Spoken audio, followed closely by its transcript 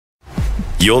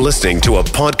You're listening to a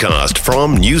podcast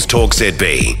from News Talk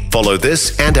ZB. Follow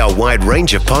this and our wide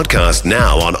range of podcasts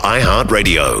now on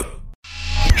iHeartRadio.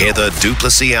 Heather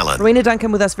Duplessis-Allen. Rowena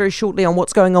Duncan with us very shortly on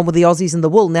what's going on with the Aussies and the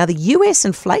wool. Now, the US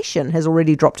inflation has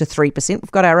already dropped to 3%. We've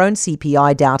got our own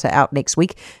CPI data out next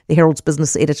week. The Herald's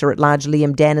business editor-at-large,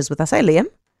 Dann, is with us. Hey, Liam.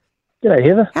 G'day,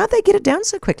 Heather. How'd they get it down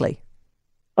so quickly?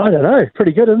 I don't know.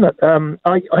 Pretty good, isn't it?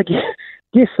 I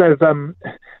guess they're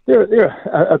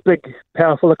a big,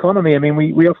 powerful economy. I mean,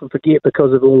 we often forget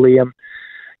because of all the,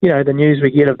 the news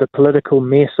we get of the political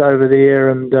mess over there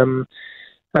and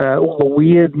all the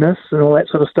weirdness and all that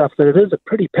sort of stuff, that it is a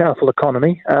pretty powerful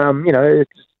economy.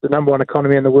 It's the number one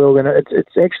economy in the world, and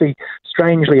it's actually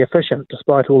strangely efficient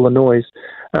despite all the noise.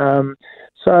 And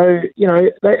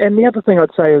the other thing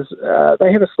I'd say is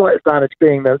they have a slight advantage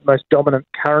being the most dominant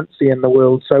currency in the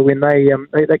world. So when they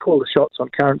call the shots on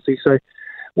currency, so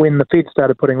when the Fed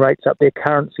started putting rates up, their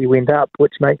currency went up,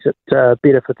 which makes it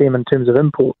better for them in terms of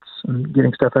imports and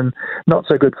getting stuff in. Not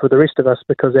so good for the rest of us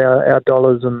because our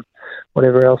dollars and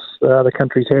whatever else other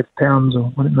countries have, pounds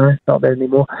or I don't know, not that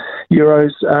anymore,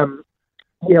 euros,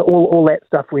 all that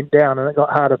stuff went down and it got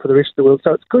harder for the rest of the world.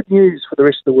 So it's good news for the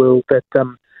rest of the world that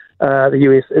the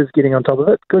US is getting on top of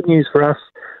it. Good news for us.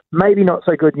 Maybe not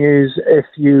so good news if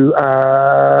you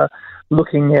are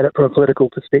looking at it from a political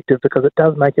perspective, because it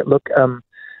does make it look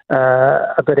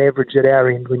a bit average at our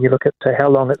end when you look at how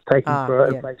long it's taking for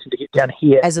inflation to get down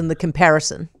here. As in the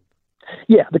comparison?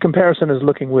 Yeah, the comparison is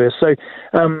looking worse. So,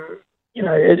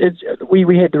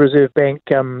 we had the Reserve Bank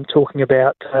talking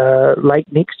about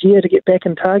late next year to get back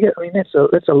in target. I mean, that's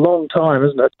a long time,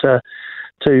 isn't it, to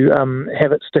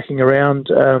have it sticking around.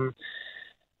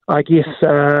 I guess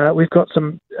we've got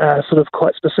some sort of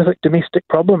quite specific domestic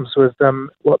problems with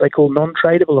what they call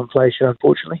non-tradable inflation,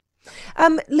 unfortunately.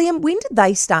 Liam, when did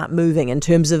they start moving in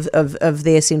terms of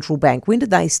their central bank? When did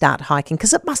they start hiking?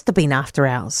 Because it must have been after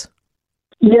ours.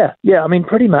 Yeah. I mean,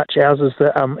 pretty much ours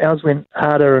went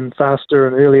harder and faster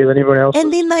and earlier than everyone else.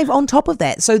 And then they've, on top of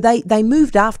that, so they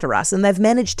moved after us and they've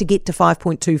managed to get to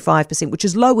 5.25%, which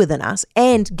is lower than us,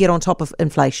 and get on top of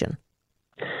inflation.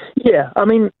 Yeah, I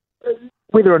mean,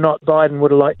 whether or not Biden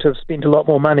would have liked to have spent a lot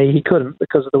more money, he couldn't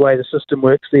because of the way the system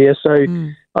works there. So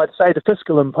I'd say the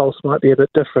fiscal impulse might be a bit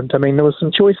different. I mean, there were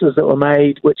some choices that were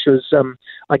made, which was,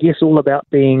 I guess, all about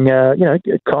being,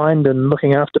 kind and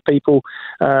looking after people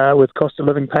with cost of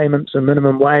living payments and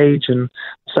minimum wage and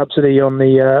subsidy on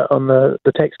the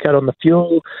tax cut on the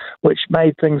fuel, which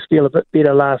made things feel a bit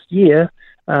better last year.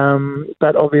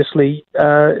 But obviously,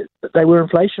 they were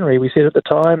inflationary. We said at the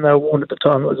time, they were warned at the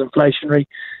time it was inflationary.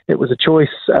 It was a choice,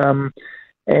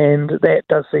 and that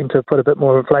does seem to have put a bit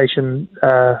more inflation,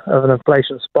 of an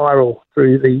inflation spiral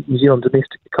through the New Zealand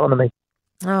domestic economy.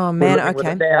 Oh man,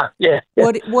 okay. Yeah.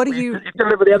 What do you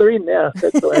deliver the other end now?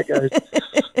 That's the way it goes.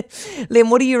 Liam,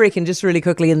 what do you reckon? Just really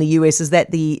quickly, in the US, is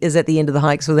that the end of the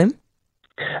hikes for them?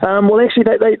 Well, actually,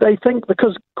 they think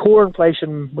because core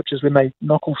inflation, which is when they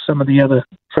knock off some of the other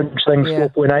fringe things,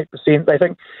 4.8%, they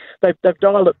think they've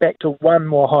dialed it back to one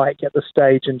more hike at this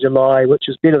stage in July, which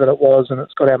is better than it was, and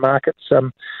it's got our markets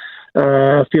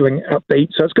feeling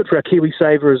upbeat. So it's good for our Kiwi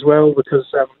saver as well, because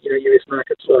US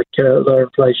markets like lower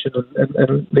inflation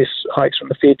and less hikes from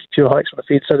the Fed, fewer hikes from the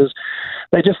Fed. So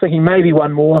they're just thinking maybe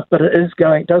one more, but it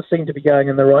does seem to be going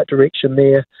in the right direction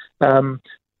there.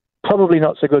 Probably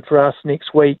not so good for us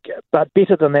next week, but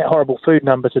better than that horrible food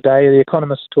number today. The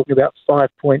economists are talking about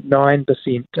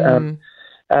 5.9%,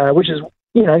 which is,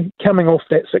 coming off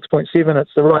that 6.7.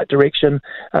 It's the right direction.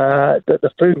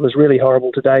 The food was really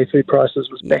horrible today. Food prices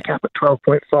was back up at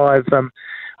 12.5.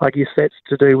 I guess that's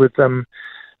to do with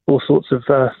all sorts of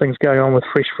things going on with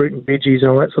fresh fruit and veggies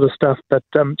and all that sort of stuff. But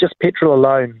just petrol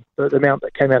alone, the amount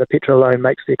that came out of petrol alone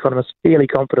makes the economists fairly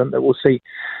confident that we'll see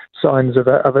signs of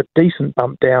a decent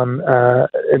bump down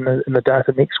in the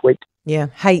data next week. Yeah.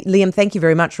 Hey, Liam, thank you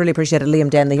very much. Really appreciate it. Liam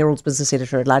Dann, the Herald's business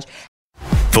editor-at-large.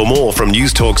 For more from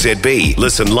News Talk ZB,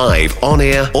 listen live, on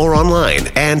air or online,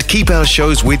 and keep our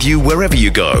shows with you wherever you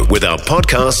go with our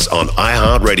podcasts on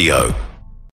iHeartRadio.